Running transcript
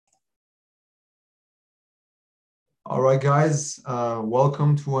All right, guys,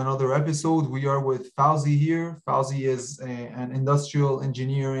 welcome to another episode. We are with Fauzi here. Fauzi is an industrial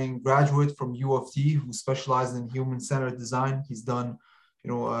engineering graduate from U of T who specialized in human-centered design. He's done,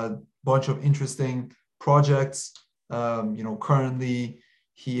 a bunch of interesting projects. Currently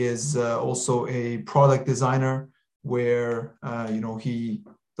he is also a product designer where, he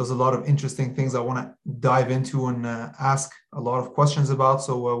does a lot of interesting things I want to dive into and ask a lot of questions about.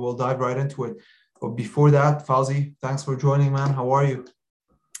 So we'll dive right into it. But before that, Fauzi, thanks for joining, man. How are you?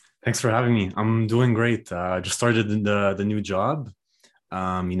 Thanks for having me. I'm doing great. Just started the new job.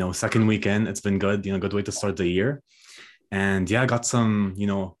 Second weekend. It's been good. Good way to start the year. And yeah, got some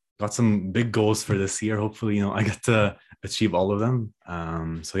big goals for this year. Hopefully, I get to achieve all of them.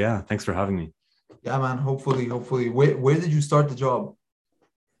 So yeah, thanks for having me. Yeah, man. Hopefully. Where did you start the job?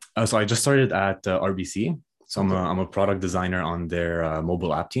 So I just started at RBC. So I'm a, Okay. I'm a product designer on their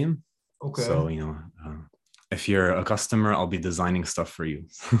mobile app team. Okay. So if you're a customer, I'll be designing stuff for you.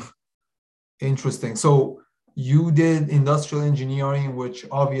 Interesting. So you did industrial engineering, which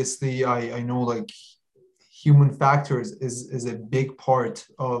obviously I know like human factors is a big part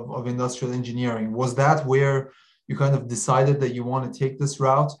of industrial engineering. Was that where you kind of decided that you want to take this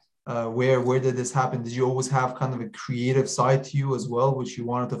route? Where did this happen? Did you always have kind of a creative side to you as well, which you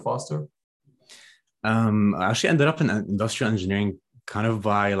wanted to foster? I actually ended up in industrial engineering kind of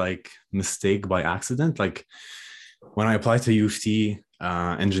by like mistake, by accident. Like when I applied to U of T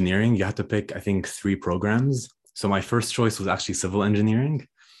engineering, you had to pick, I think, three programs. So my first choice was actually civil engineering.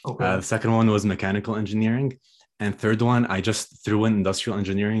 Okay. The second one was mechanical engineering. And third one, I just threw in industrial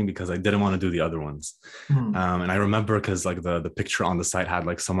engineering because I didn't want to do the other ones. Hmm. And I remember because like the picture on the site had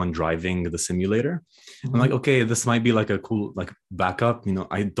like someone driving the simulator. I'm like, Mhm. okay, this might be like a cool like backup.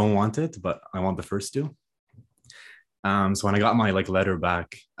 I don't want it, but I want the first two. So when I got my like letter back,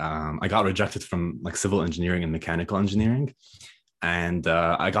 I got rejected from like civil engineering and mechanical engineering, and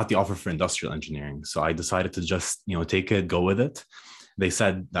I got the offer for industrial engineering. So I decided to just take it, go with it. They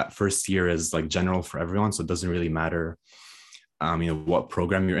said that first year is like general for everyone, so it doesn't really matter, what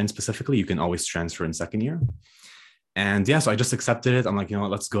program you're in specifically. You can always transfer in second year. And yeah, so I just accepted it. I'm like, what,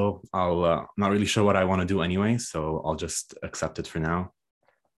 let's go. I'm not really sure what I want to do anyway, so I'll just accept it for now.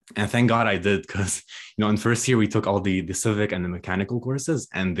 And thank God I did because in first year we took all the civic and the mechanical courses,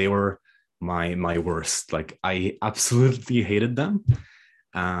 and they were my worst. Like I absolutely hated them.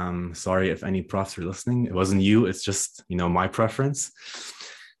 Sorry if any profs are listening. It wasn't you. It's just my preference.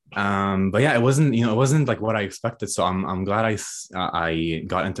 But yeah, it wasn't like what I expected. So I'm glad I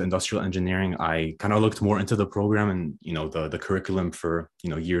got into industrial engineering. I kind of looked more into the program and the curriculum for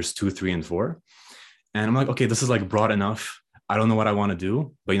years 2, 3, and 4. And I'm like, okay, this is like broad enough. I don't know what I want to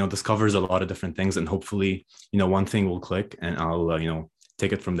do, but this covers a lot of different things, and hopefully, one thing will click, and I'll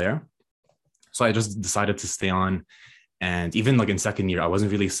take it from there. So I just decided to stay on, and even like in second year, I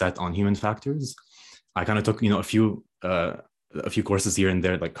wasn't really set on human factors. I kind of took a few courses here and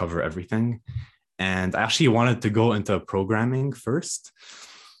there that cover everything, and I actually wanted to go into programming first.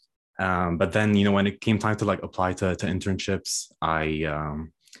 But then when it came time to like apply to internships,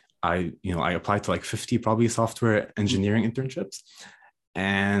 I applied to like 50 probably software engineering internships,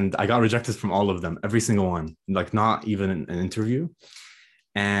 and I got rejected from all of them, every single one, like not even an interview.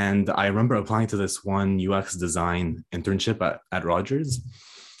 And I remember applying to this one UX design internship at Rogers,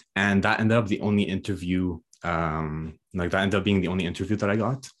 and that ended up the only interview. Like that ended up being the only interview that I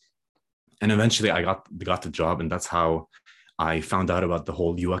got, and eventually I got the job, and that's how I found out about the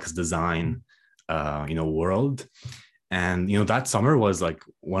whole UX design, world. And that summer was like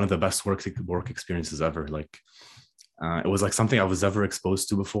one of the best work experiences ever. Like it was like something I was ever exposed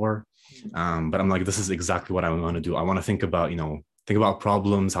to before. But I'm like, this is exactly what I want to do. I want to think about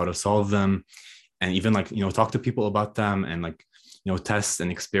problems, how to solve them, and even like talk to people about them, and like test and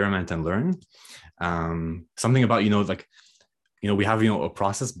experiment and learn. Something about like we have a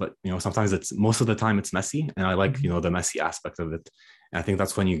process, but sometimes it's most of the time it's messy, and I like Mhm. the messy aspect of it. And I think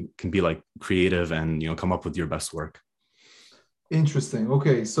that's when you can be like creative and come up with your best work. Interesting.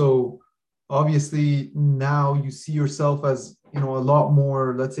 Okay, so obviously now you see yourself as, a lot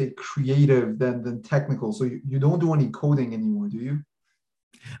more, let's say, creative than technical. So you don't do any coding anymore, do you?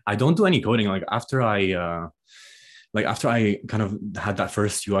 I don't do any coding. Like after I kind of had that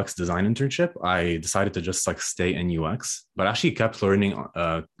first UX design internship, I decided to just like stay in UX, but actually kept learning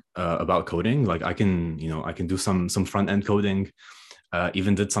about coding. Like I can do some front end coding.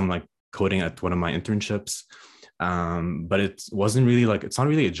 Even did some like coding at one of my internships. But it wasn't really like it's not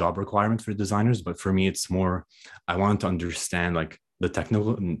really a job requirement for designers, but for me, it's more I wanted to understand like the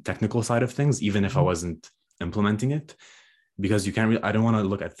technical side of things, even if I Mhm. wasn't implementing it, because you can't really, I don't want to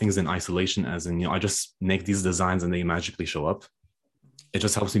look at things in isolation as in, I just make these designs and they magically show up. It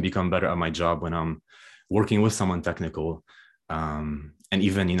just helps me become better at my job when I'm working with someone technical, and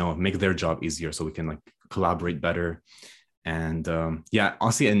even, make their job easier so we can like collaborate better. And yeah,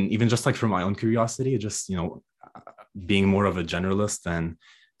 honestly, and even just like for my own curiosity, just, being more of a generalist and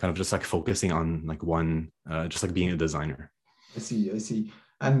kind of just like focusing on like one, just like being a designer. I see.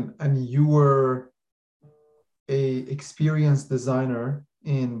 And you were a experienced designer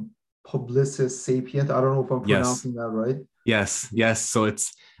in Publicis Sapient. I don't know if I'm Yes. pronouncing that right. Yes. So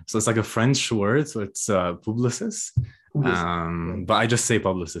it's like a French word. So it's Publicis. Publicis. Right. But I just say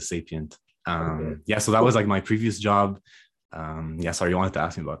Publicis Sapient. Okay. Yeah, so that was Cool. like my previous job. Yeah, sorry, you wanted to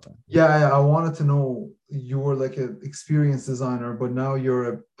ask me about that. Yeah, I wanted to know you were like an experienced designer, but now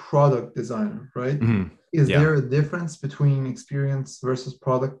you're a product designer, right? Mhm. Is Yeah. there a difference between experience versus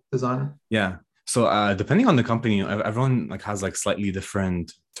product designer? Yeah. So depending on the company, everyone like has like slightly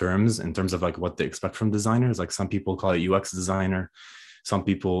different terms in terms of like what they expect from designers. Like some people call it UX designer, some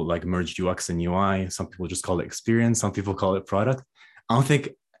people like merge UX and UI, some people just call it experience, some people call it product. I don't think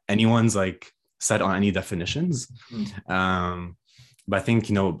anyone's like set on any definitions. Hmm. But I think,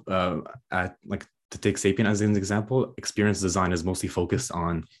 at like to take Sapient as an example, experience design is mostly focused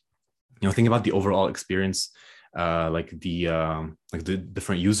on, think about the overall experience, like the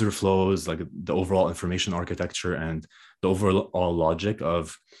different user flows, like the overall information architecture and the overall logic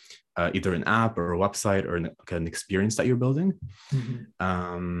of either an app or a website or an experience that you're building.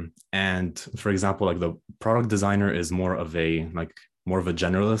 Mm-hmm. And for example, like the product designer is more of a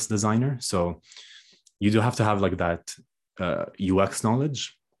generalist designer. So you do have to have like that UX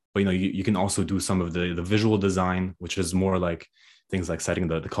knowledge, but you can also do some of the visual design, which is more like things like setting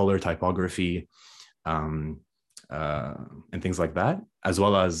the color typography, and things like that, as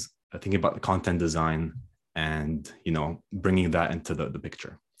well as thinking about the content design and bringing that into the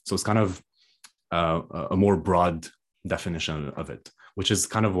picture. So it's kind of a more broad definition of it, which is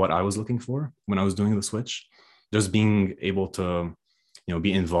kind of what I was looking for when I was doing the switch, just being able to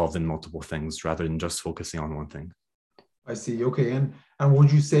be involved in multiple things rather than just focusing on one thing. I see. Okay. And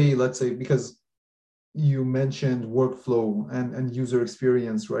would you say, let's say, because you mentioned workflow and user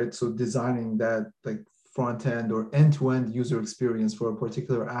experience, right? So designing that like front end or end-to-end user experience for a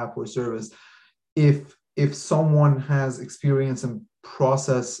particular app or service, if someone has experience in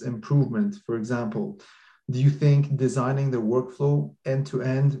process improvement, for example, do you think designing the workflow end to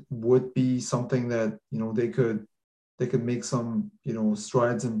end would be something that they could make some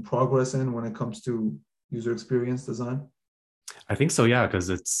strides and progress in when it comes to user experience design? I think so, yeah, because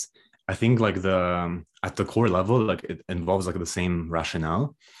I think like at the core level, like it involves like the same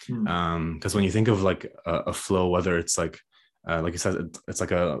rationale. Because when you think of like a flow, whether it's like you said, it's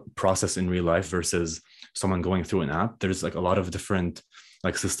like a process in real life versus someone going through an app, there's like a lot of different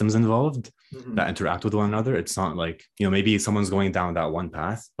like systems involved that interact with one another. It's not like, maybe someone's going down that one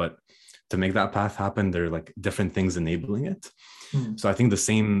path, but to make that path happen, there are like different things enabling it. So I think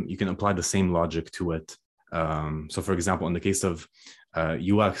you can apply the same logic to it. So for example, in the case of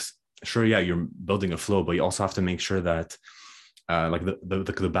UX, sure, yeah, you're building a flow, but you also have to make sure that like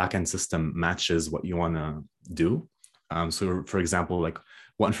the backend system matches what you want to do. So for example, like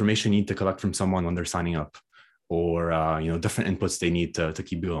what information you need to collect from someone when they're signing up, or different inputs they need to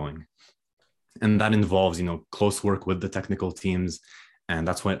keep going. And that involves close work with the technical teams, and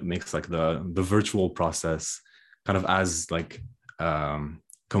that's what makes like the virtual process kind of as like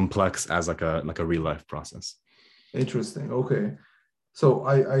complex as like a real life process. Interesting. Okay. So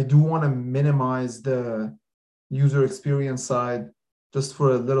I do want to minimize the user experience side just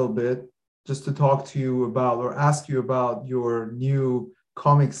for a little bit, just to talk to you about or ask you about your new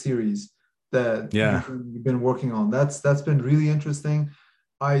comic series that you've been working on. That's been really interesting.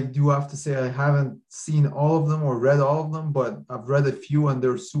 I do have to say I haven't seen all of them or read all of them, but I've read a few and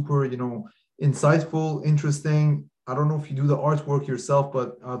they're super, insightful, interesting. I don't know if you do the artwork yourself,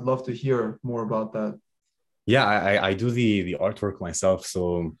 but I'd love to hear more about that. Yeah, I do the artwork myself.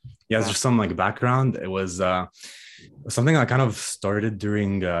 So yeah, it's just some like background. It was something I kind of started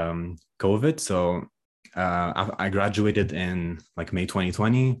during COVID. So I graduated in like May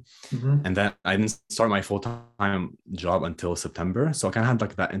 2020, and then I didn't start my full-time job until September. So I kind of had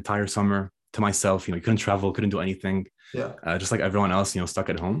like that entire summer to myself. You couldn't travel, couldn't do anything. Yeah. Just like everyone else, stuck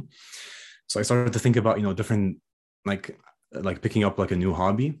at home. So I started to think about different like picking up like a new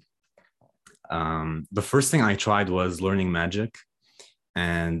hobby. The first thing I tried was learning magic,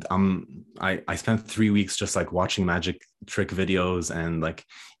 and I spent 3 weeks just like watching magic trick videos and like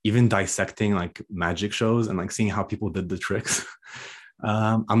even dissecting like magic shows and like seeing how people did the tricks.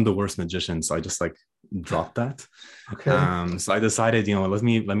 I'm the worst magician, so I just like drop that. Okay. So I decided, let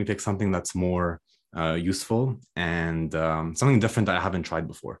me pick something that's more useful and something different that I haven't tried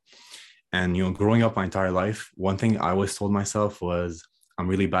before. And growing up my entire life, one thing I always told myself was I'm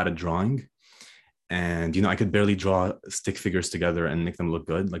really bad at drawing. And I could barely draw stick figures together and make them look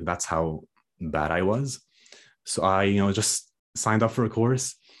good. Like that's how bad I was. So I, just signed up for a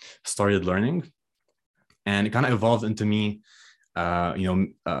course, started learning, and it kind of evolved into me.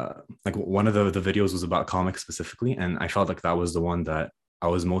 Like one of the videos was about comics specifically, and I felt like that was the one that I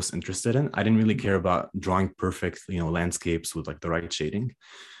was most interested in. I didn't really care about drawing perfect, landscapes with like the right shading,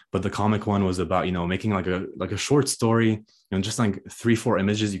 but the comic one was about making like a short story, just like 3-4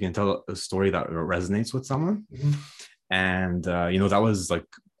 images. You can tell a story that resonates with someone. Mm-hmm. And that was like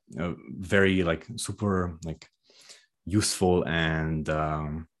very like super like useful and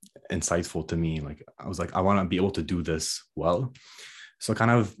insightful to me. Like I was like, I want to be able to do this well. So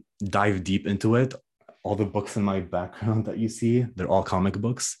kind of dive deep into it. All the books in my background that you see, they're all comic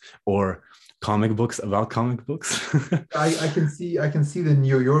books or comic books about comic books. I can see the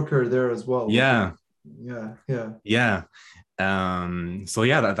New Yorker there as well. Yeah. Yeah. So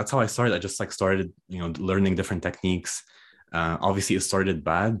yeah, that's how I started. I just like started, learning different techniques. Obviously it started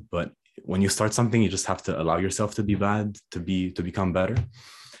bad, but when you start something, you just have to allow yourself to be bad, to become better.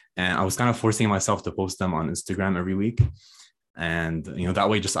 And I was kind of forcing myself to post them on Instagram every week. And, that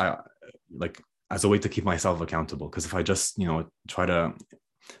way I like as a way to keep myself accountable. Because if I just, try to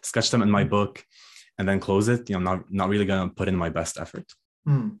sketch them in my book and then close it, I'm not really going to put in my best effort.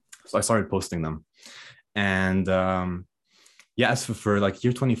 So I started posting them. And as for like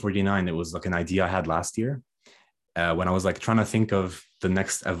year 2049, it was like an idea I had last year when I was like trying to think of the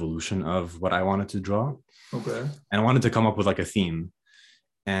next evolution of what I wanted to draw. Okay. And I wanted to come up with like a theme.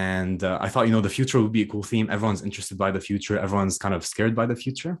 And I thought, the future would be a cool theme. Everyone's interested by the future. Everyone's kind of scared by the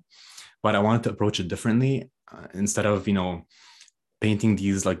future. But I wanted to approach it differently. Instead of, painting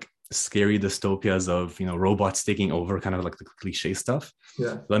these like scary dystopias of, robots taking over, kind of like the cliche stuff.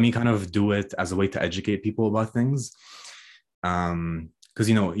 Yeah. Let me kind of do it as a way to educate people about things. Because,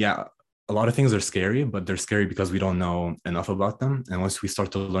 a lot of things are scary, but they're scary because we don't know enough about them. And once we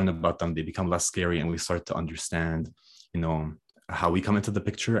start to learn about them, they become less scary and we start to understand, how we come into the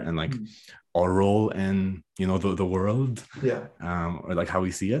picture and like our role in, the world. Yeah. Or like how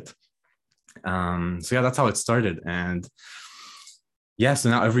we see it. So yeah, that's how it started. And yeah, so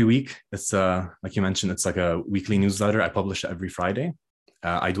now every week it's like you mentioned, it's like a weekly newsletter. I publish it every Friday.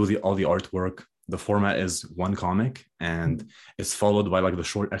 I do all the artwork. The format is one comic and it's followed by like the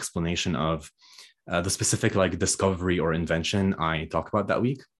short explanation of the specific like discovery or invention I talk about that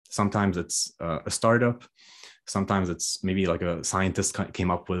week. Sometimes it's a startup. Sometimes it's maybe like a scientist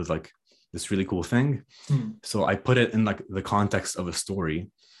came up with like this really cool thing. So I put it in like the context of a story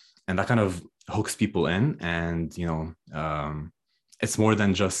and that kind of hooks people in. And, it's more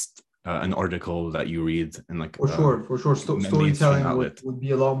than just an article that you read and like for sure storytelling would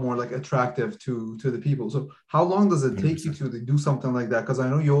be a lot more like attractive to the people. So how long does it take 100%. You to do something like that? Because I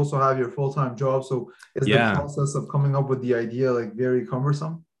know you also have your full-time job, so is the process of coming up with the idea like very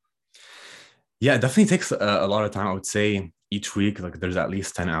cumbersome? Yeah, it definitely takes a lot of time. I would say each week like there's at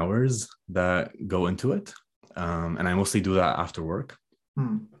least 10 hours that go into it, and I mostly do that after work.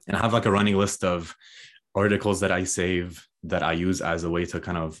 And I have like a running list of articles that I save that I use as a way to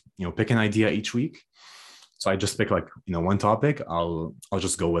kind of, pick an idea each week. So I just pick like, one topic, I'll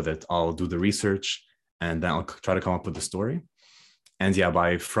just go with it. I'll do the research and then I'll try to come up with the story. And yeah,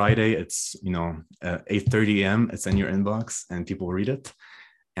 by Friday, it's, 8:30 a.m. It's in your inbox and people read it.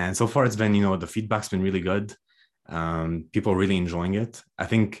 And so far it's been, the feedback's been really good. People are really enjoying it. I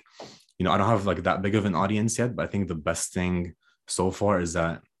think, I don't have like that big of an audience yet, but I think the best thing so far is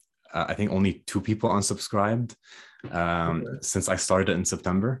that I think only 2 people unsubscribed since I started in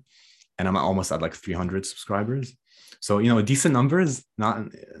September, and I'm almost at like 300 subscribers. So, decent numbers, not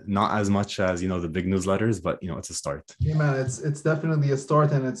as much as, the big newsletters, but, it's a start. Yeah, man, it's definitely a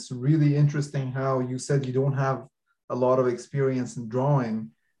start. And it's really interesting how you said you don't have a lot of experience in drawing,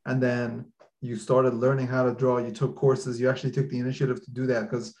 and then you started learning how to draw. You took courses, you actually took the initiative to do that.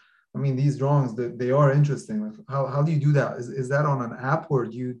 Because I mean, these drawings, they are interesting. Like, how do you do that? Is that on an app or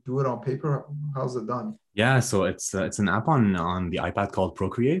do you do it on paper? How's it done? Yeah, so it's an app on the iPad called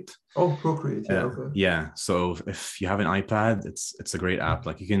Procreate. Oh, Procreate, yeah, okay. Yeah, so if you have an iPad, it's a great app.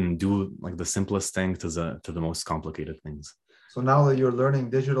 Like you can do like the simplest thing to the most complicated things. So now that you're learning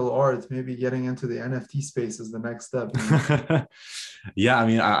digital art, maybe getting into the NFT space is the next step. Yeah, I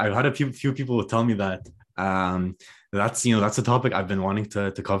mean, I've had a few people tell me that. That's a topic I've been wanting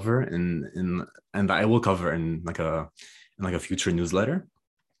to cover and that I will cover in like a future newsletter.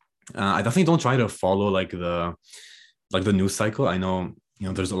 I definitely don't try to follow like the news cycle. I know,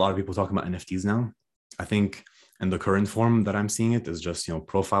 there's a lot of people talking about NFTs now. I think in the current form that I'm seeing it is just,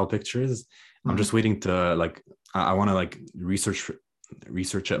 profile pictures. I'm Hmm. just waiting to like, I want to like research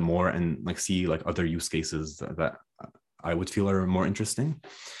it more and like see like other use cases that I would feel are more interesting.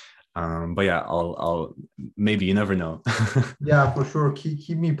 But yeah, I'll maybe, you never know. Yeah, for sure.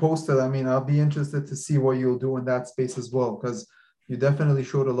 Keep me posted. I mean, I'll be interested to see what you'll do in that space as well, because you definitely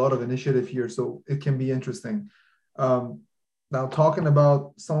showed a lot of initiative here, so it can be interesting. Um, Now, talking about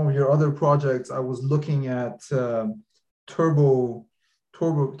some of your other projects, I was looking at Turbo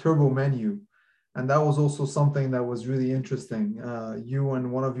Turbo Menu, and that was also something that was really interesting. You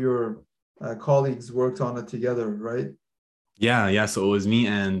and one of your colleagues worked on it together, right? Yeah. So it was me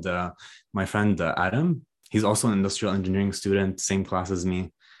and my friend Adam. He's also an industrial engineering student, same class as me.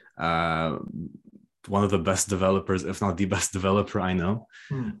 Uh, One of the best developers, if not the best developer I know.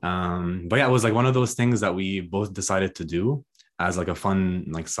 Hmm. But yeah, it was like one of those things that we both decided to do as like a fun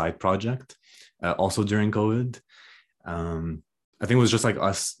like side project. Also during COVID, um, I think it was just like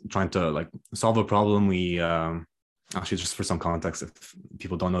us trying to like solve a problem. We actually, just for some context, if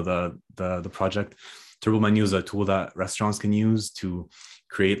people don't know the project, Turbo Menu is a tool that restaurants can use to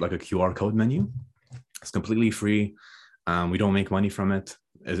create like a QR code menu. It's completely free. We don't make money from it.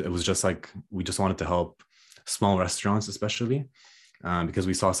 It was just like we just wanted to help small restaurants, especially because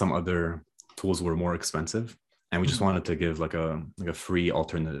we saw some other tools were more expensive, and we just Hmm. wanted to give like a free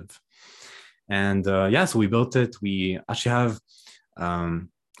alternative. And yeah, so we built it. We actually have, um,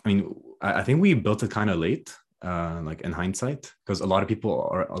 I mean, I think we built it kind of late, like in hindsight, because a lot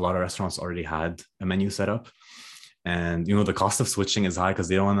of restaurants already had a menu set up, and the cost of switching is high because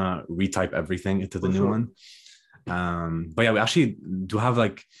they don't want to retype everything into the For new sure. one. But yeah, we actually do have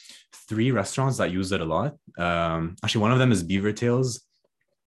like three restaurants that use it a lot. Actually, one of them is Beaver Tails,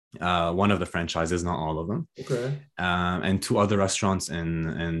 one of the franchises, not all of them, Okay. and two other restaurants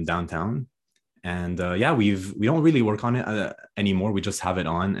in downtown. And yeah, we don't really work on it anymore. We just have it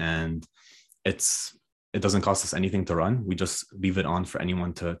on, and it's it doesn't cost us anything to run. We just leave it on for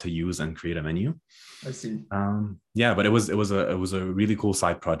anyone to use and create a menu. I see. Yeah, but it was a really cool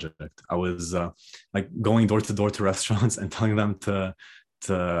side project. I was like going door to door to restaurants and telling them to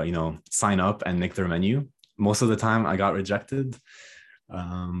sign up and make their menu. Most of the time, I got rejected.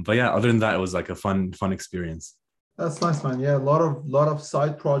 But yeah, other than that, it was like a fun experience. That's nice, man. Yeah, a lot of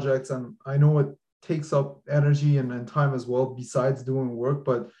side projects, and I know it takes up energy and time as well, besides doing work,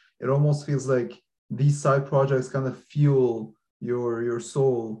 but it almost feels like these side projects kind of fuel your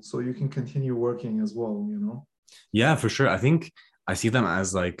soul so you can continue working as well, you know? Yeah, for sure. I think I see them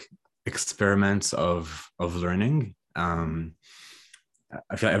as like experiments of learning.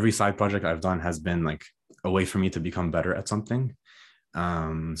 I feel like every side project I've done has been like a way for me to become better at something.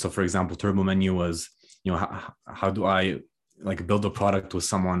 So for example, Turbo Menu was, how do I like build a product with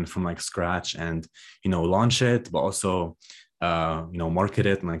someone from like scratch and launch it, but also market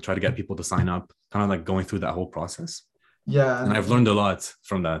it and like try to get people to sign up, kind of like going through that whole process. Yeah, And I've learned a lot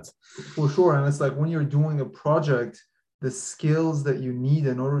from that. for sure. And it's like when you're doing a project, the skills that you need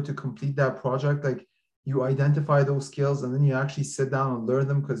in order to complete that project, like you identify those skills and then you actually sit down and learn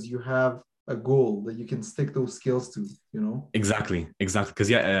them because you have a goal that you can stick those skills to, you know? Exactly. Because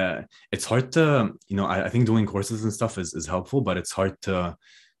yeah, it's hard to, I think doing courses and stuff is helpful, but it's hard to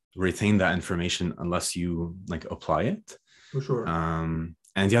retain that information unless you like apply it. For sure.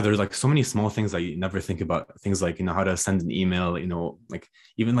 And yeah, there's like so many small things that you never think about. Things like, how to send an email, like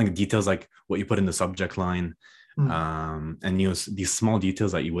even like details like what you put in the subject line. Hmm. And these small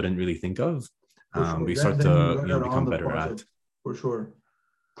details that you wouldn't really think of. For sure. We Then start then you to, learn it on become the better at. project, for sure.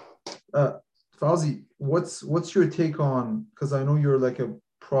 Uh, Fauzi, what's your take on, because I know you're like a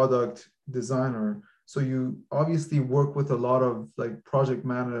product designer, so you obviously work with a lot of like product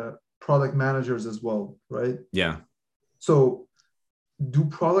managers as well, right? Yeah. So do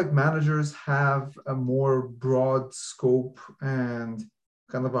product managers have a more broad scope and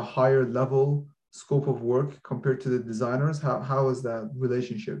kind of a higher level scope of work compared to the designers? How is that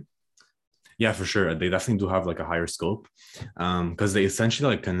relationship? Yeah, for sure. They definitely do have like a higher scope, because they essentially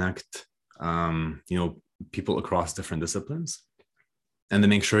like connect, people across different disciplines, and they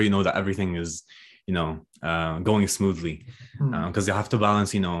make sure that everything is, going smoothly, Hmm, because they have to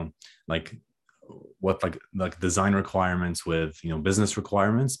balance, like what like design requirements with business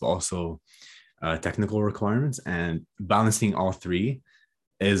requirements, but also technical requirements, and balancing all three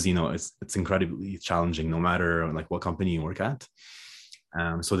is it's incredibly challenging no matter like what company you work at.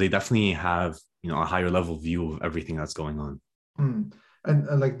 So they definitely have a higher level view of everything that's going on. hmm.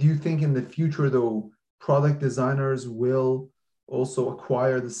 And like, do you think in the future though, product designers will also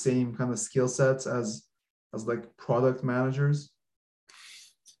acquire the same kind of skill sets as like product managers?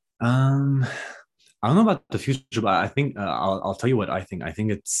 Um, I don't know about the future, but I think I'll tell you what I think. I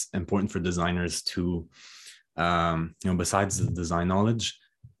think it's important for designers to, besides the design knowledge,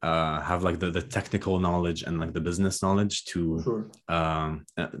 have like the technical knowledge and like the business knowledge Sure.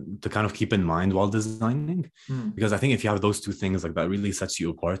 to kind of keep in mind while designing. Because I think if you have those two things, like that really sets you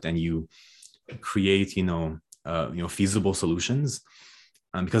apart, and you create, feasible solutions.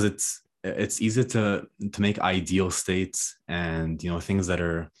 Because it's easy to make ideal states and things that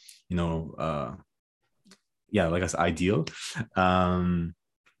are like I said, ideal.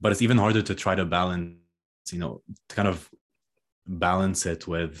 But it's even harder to try to balance, to kind of balance it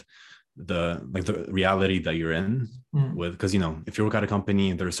with the reality that you're in with, because if you work at a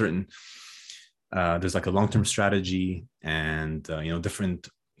company, there are certain there's like a long-term strategy and different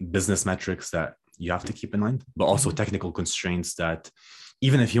business metrics that you have to keep in mind, but also technical constraints that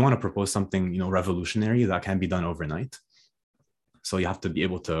even if you want to propose something revolutionary, that can be done overnight. So you have to be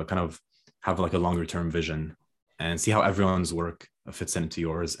able to kind of have like a longer term vision and see how everyone's work fits into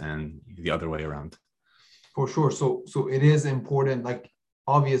yours and the other way around. For sure. So it is important. Like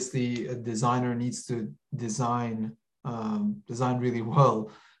obviously, a designer needs to design really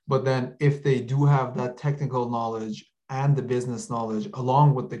well. But then if they do have that technical knowledge and the business knowledge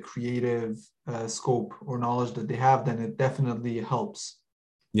along with the creative scope or knowledge that they have, then it definitely helps.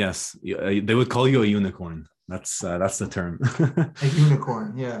 Yes, they would call you a unicorn. That's the term. A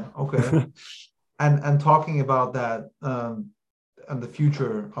unicorn. Yeah. Okay. And talking about that and the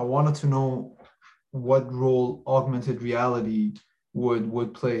future, I wanted to know what role augmented reality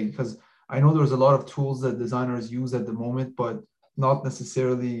would play, because I know there's a lot of tools that designers use at the moment, but not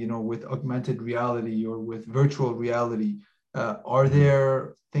necessarily with augmented reality or with virtual reality. Are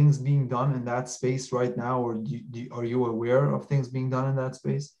there things being done in that space right now, or are you aware of things being done in that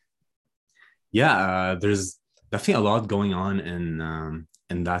space? Yeah, there's definitely a lot going on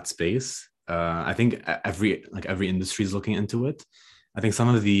in that space. I think every industry is looking into it. I think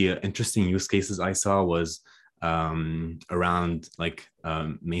some of the interesting use cases I saw was around like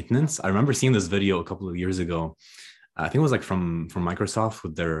maintenance. I remember seeing this video a couple of years ago. I think it was like from Microsoft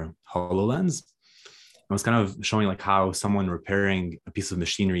with their HoloLens. It was kind of showing like how someone repairing a piece of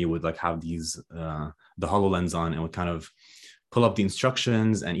machinery would like have the HoloLens on and would kind of pull up the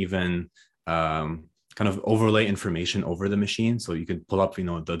instructions and even kind of overlay information over the machine. So you could pull up,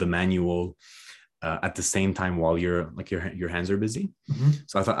 the manual at the same time while your hands are busy.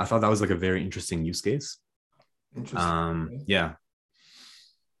 So I thought that was like a very interesting use case. Interesting. Yeah.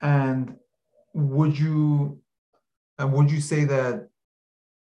 And would you say that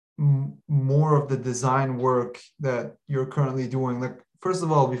more of the design work that you're currently doing, like, first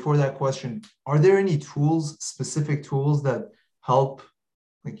of all, before that question, are there any specific tools that help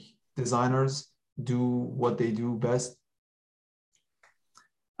like designers do what they do best?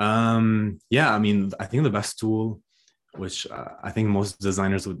 Yeah, I mean, I think the best tool, which I think most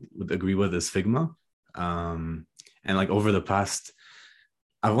designers would agree with, is Figma. And like over the past,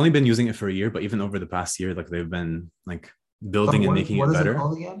 I've only been using it for a year, but even over the past year, like they've been like building and making it better. What is it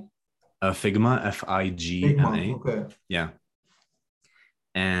called again? Figma, Figma. Okay. Yeah.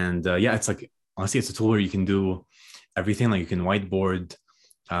 And yeah, it's like, honestly, it's a tool where you can do everything. Like you can whiteboard,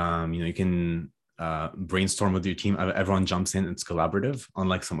 you can brainstorm with your team. Everyone jumps in. It's collaborative,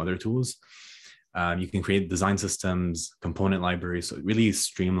 unlike some other tools. You can create design systems, component libraries. So it really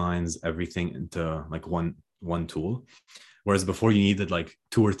streamlines everything into like one tool. Whereas before you needed like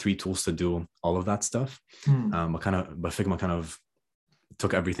 2 or 3 tools to do all of that stuff. But Figma kind of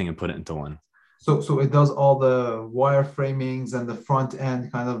took everything and put it into one. So it does all the wireframings and the front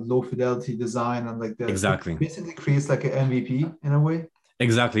end kind of low fidelity design and like exactly. It basically creates like an MVP in a way.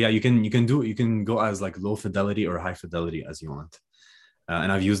 Exactly. Yeah, you can go as like low fidelity or high fidelity as you want.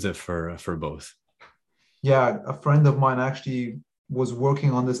 And I've used it for both. Yeah, a friend of mine actually was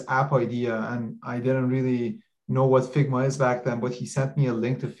working on this app idea, and I didn't really know what Figma is back then, but he sent me a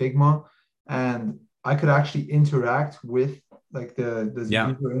link to Figma, and I could actually interact with like the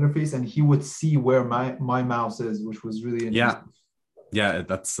user interface, and he would see where my mouse is, which was really interesting. Yeah,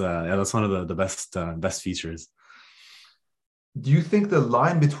 that's one of the best features. Do you think the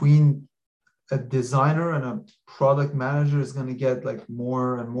line between a designer and a product manager is going to get like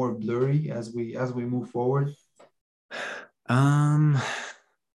more and more blurry as we move forward?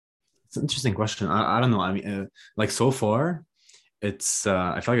 It's an interesting question. I don't know. I mean, like so far, it's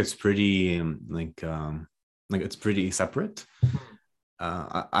I feel like it's pretty like it's pretty separate.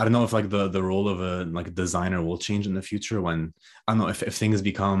 I don't know if like the role of a like designer will change in the future when I don't know if things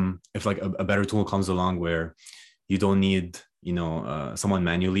become if like a better tool comes along where you don't need someone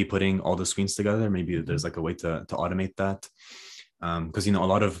manually putting all the screens together. Maybe Mhm. there's like a way to automate that, because a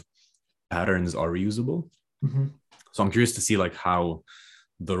lot of patterns are reusable. Mhm. So I'm curious to see like how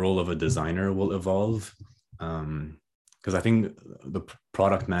the role of a designer will evolve, because I think the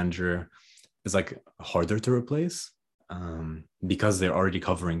product manager is like harder to replace, because they're already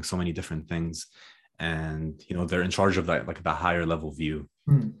covering so many different things, and they're in charge of that, like the higher level view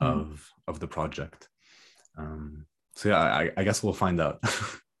Mhm. of the project. So yeah, I guess we'll find out.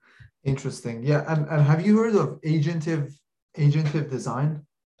 Interesting. Yeah, and have you heard of agentive design?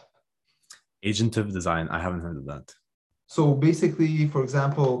 Agentive design, I haven't heard of that. So basically, for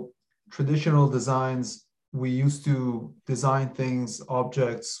example, traditional designs, we used to design things,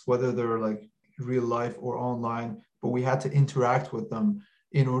 objects, whether they're like real life or online, but we had to interact with them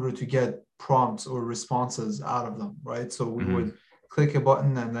in order to get prompts or responses out of them, right? So we Mm-hmm. would click a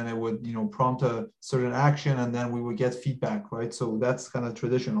button and then it would, prompt a certain action and then we would get feedback, right? So that's kind of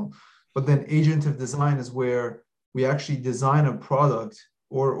traditional. But then agentive design is where we actually design a product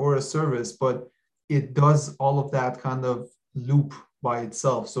or a service, but it does all of that kind of loop by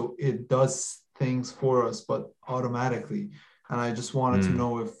itself. So it does things for us, but automatically. And I just wanted to Mm.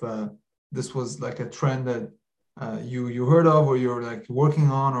 know if this was like a trend that you heard of, or you're like working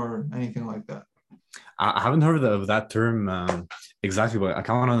on, or anything like that. I haven't heard of that term, exactly, but I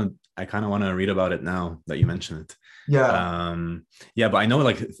kind of want to read about it now that you mention it. Yeah. Yeah, but I know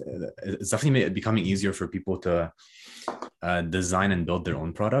like it's definitely becoming easier for people to design and build their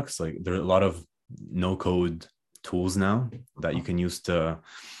own products. Like there are a lot of no code tools now that you can use to,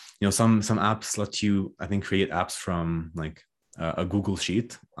 some apps let you, I think, create apps from like a Google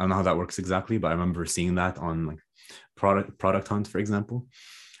Sheet. I don't know how that works exactly, but I remember seeing that on like Product Hunt, for example.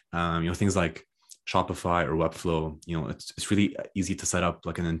 Things like Shopify or Webflow, it's really easy to set up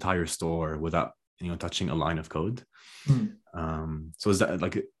like an entire store without touching a line of code. Hmm. So is that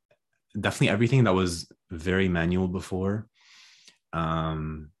like definitely everything that was very manual before,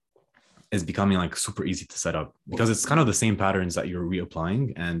 is becoming like super easy to set up, because it's kind of the same patterns that you're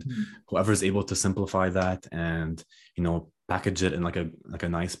reapplying, and Hmm. whoever's able to simplify that and package it in like a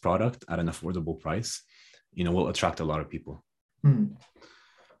nice product at an affordable price, will attract a lot of people. Hmm.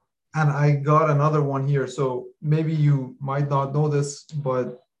 And I got another one here. So maybe you might not know this, but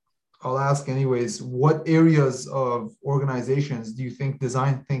I'll ask anyways. What areas of organizations do you think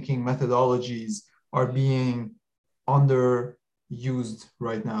design thinking methodologies are being underused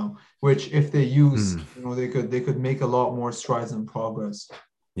right now? Which, if they use, Hmm. they could make a lot more strides and progress.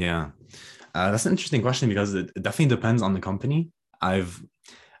 Yeah, that's an interesting question, because it definitely depends on the company. I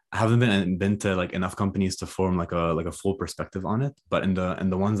haven't been to like enough companies to form like a full perspective on it, but in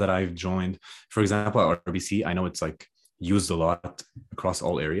the ones that I've joined, for example, at RBC, I know it's like used a lot across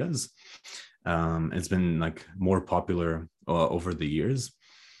all areas. It's been like more popular over the years.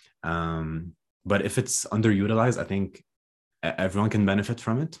 Um, but if it's underutilized, I think everyone can benefit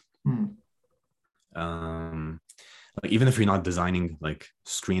from it. Hmm. Um, like even if you're not designing like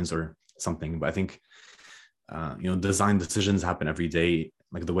screens or something, but I think design decisions happen every day,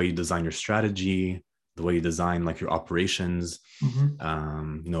 like the way you design your strategy, the way you design like your operations,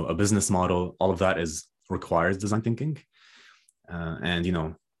 Mhm. a business model, all of that requires design thinking. And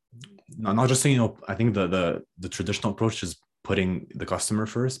not just saying, I think the traditional approach is putting the customer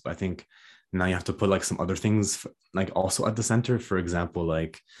first, but I think now you have to put like some other things like also at the center. For example,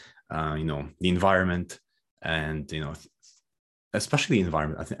 like the environment, and especially the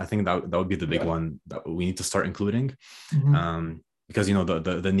environment. I think that would be the big Yeah. one that we need to start including, Mhm. because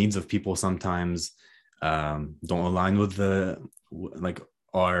the needs of people sometimes don't align with like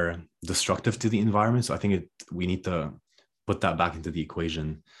are destructive to the environment. So I think we need to put that back into the equation,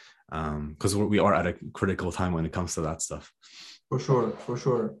 because we are at a critical time when it comes to that stuff. For sure, for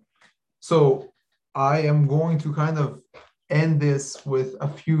sure. So I am going to kind of end this with a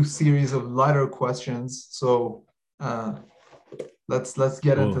few series of lighter questions. So uh, let's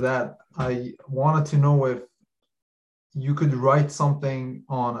get into Cool. that. I wanted to know if you could write something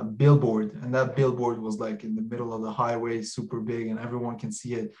on a billboard, and that billboard was like in the middle of the highway, super big, and everyone can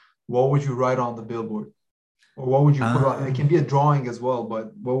see it. What would you write on the billboard? Or what would you put on? It can Um, be a drawing as well, but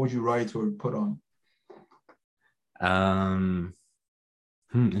what would you write or put on? um,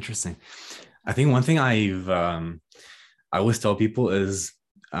 Interesting. I think one thing I always tell people is,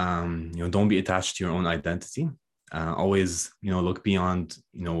 don't be attached to your own identity. Always, look beyond,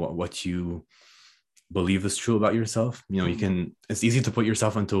 what you believe is true about yourself. Mm. It's easy to put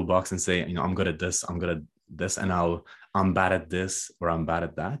yourself into a box and say, I'm good at this, I'm good at this, and I'm bad at this, or I'm bad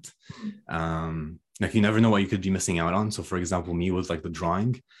at that. Like you never know what you could be missing out on. So for example, me with like the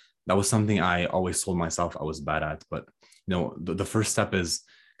drawing, that was something I always told myself I was bad at, but the first step is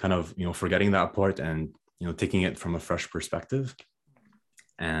kind of, forgetting that part and, taking it from a fresh perspective.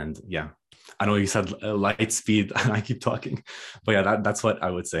 And yeah, I know you said light speed and I keep talking, but yeah, that's what I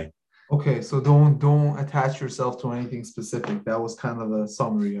would say. Okay, so don't attach yourself to anything specific. That was kind of a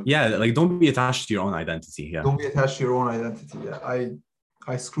summary of Yeah, like don't be attached to your own identity. Yeah. don't be attached to your own identity. Yeah,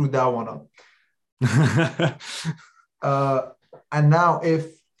 I screwed that one up. Uh, and now, if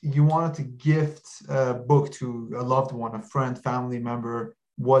you wanted to gift a book to a loved one, a friend, family member,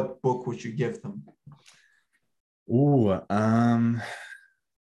 what book would you give them? Ooh,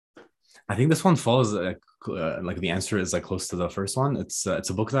 I think this one falls like the answer is like close to the first one. It's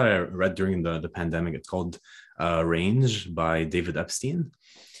a book that I read during the pandemic. It's called Range by David Epstein,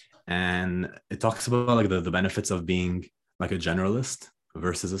 and it talks about like the benefits of being like a generalist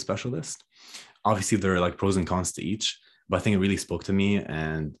versus a specialist. Obviously, there are like pros and cons to each, but I think it really spoke to me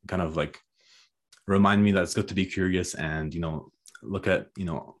and kind of like remind me that it's good to be curious and look at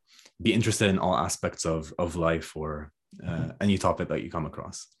be interested in all aspects of life or any topic that you come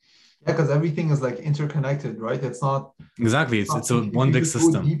across. Yeah, because everything is like interconnected, right? It's not Exactly. it's not It's a if one you big just go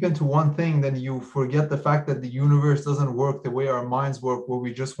system. deep into one thing, then you forget the fact that the universe doesn't work the way our minds work, where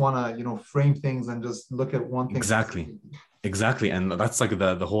we just want to, frame things and just look at one thing Exactly. specifically. Exactly. And that's like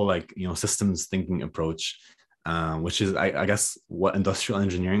the whole like, systems thinking approach, which is I guess what industrial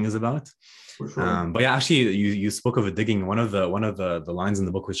engineering is about. For sure. But yeah, actually you spoke of a digging. One of the lines in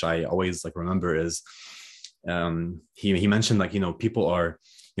the book, which I always like remember is he mentioned like, people are,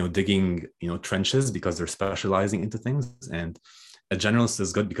 digging, trenches because they're specializing into things. And a generalist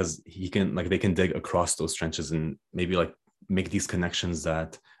is good because they can dig across those trenches and maybe like make these connections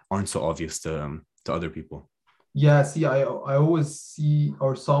that aren't so obvious to other people. Yeah, see, I always see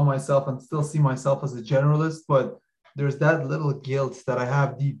or saw myself and still see myself as a generalist, but there's that little guilt that I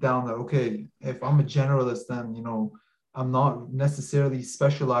have deep down that, okay, if I'm a generalist, then, I'm not necessarily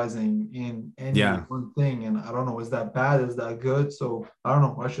specializing in any Yeah. one thing. And I don't know, is that bad? Is that good? So I don't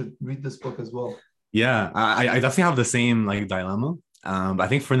know. I should read this book as well. Yeah, I definitely have the same like dilemma. But I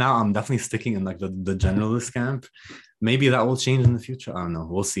think for now I'm definitely sticking in like the generalist camp. Maybe that will change in the future. I don't know.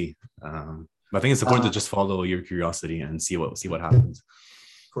 We'll see. But I think it's important Uh, to just follow your curiosity and see what happens.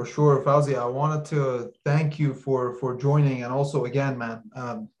 for sure, Fauzi, I wanted to thank you for joining. And also, again, man,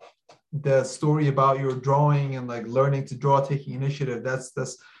 the story about your drawing and like learning to draw, taking initiative,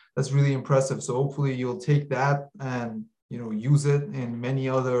 that's really impressive. So hopefully you'll take that and use it in many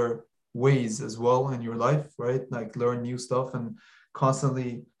other ways as well in your life, right? Like learn new stuff and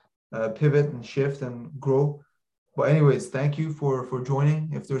constantly pivot and shift and grow. But anyways, thank you for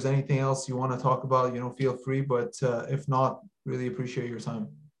joining. If there's anything else you want to talk about, feel free. But if not, really appreciate your time.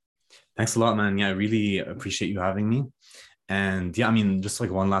 Thanks a lot, man. Yeah, I really appreciate you having me. And yeah, I mean, just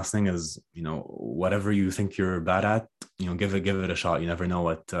like one last thing is, whatever you think you're bad at, give it a shot. You never know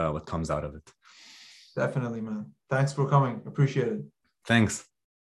what comes out of it. Definitely, man. Thanks for coming. Appreciate it. Thanks.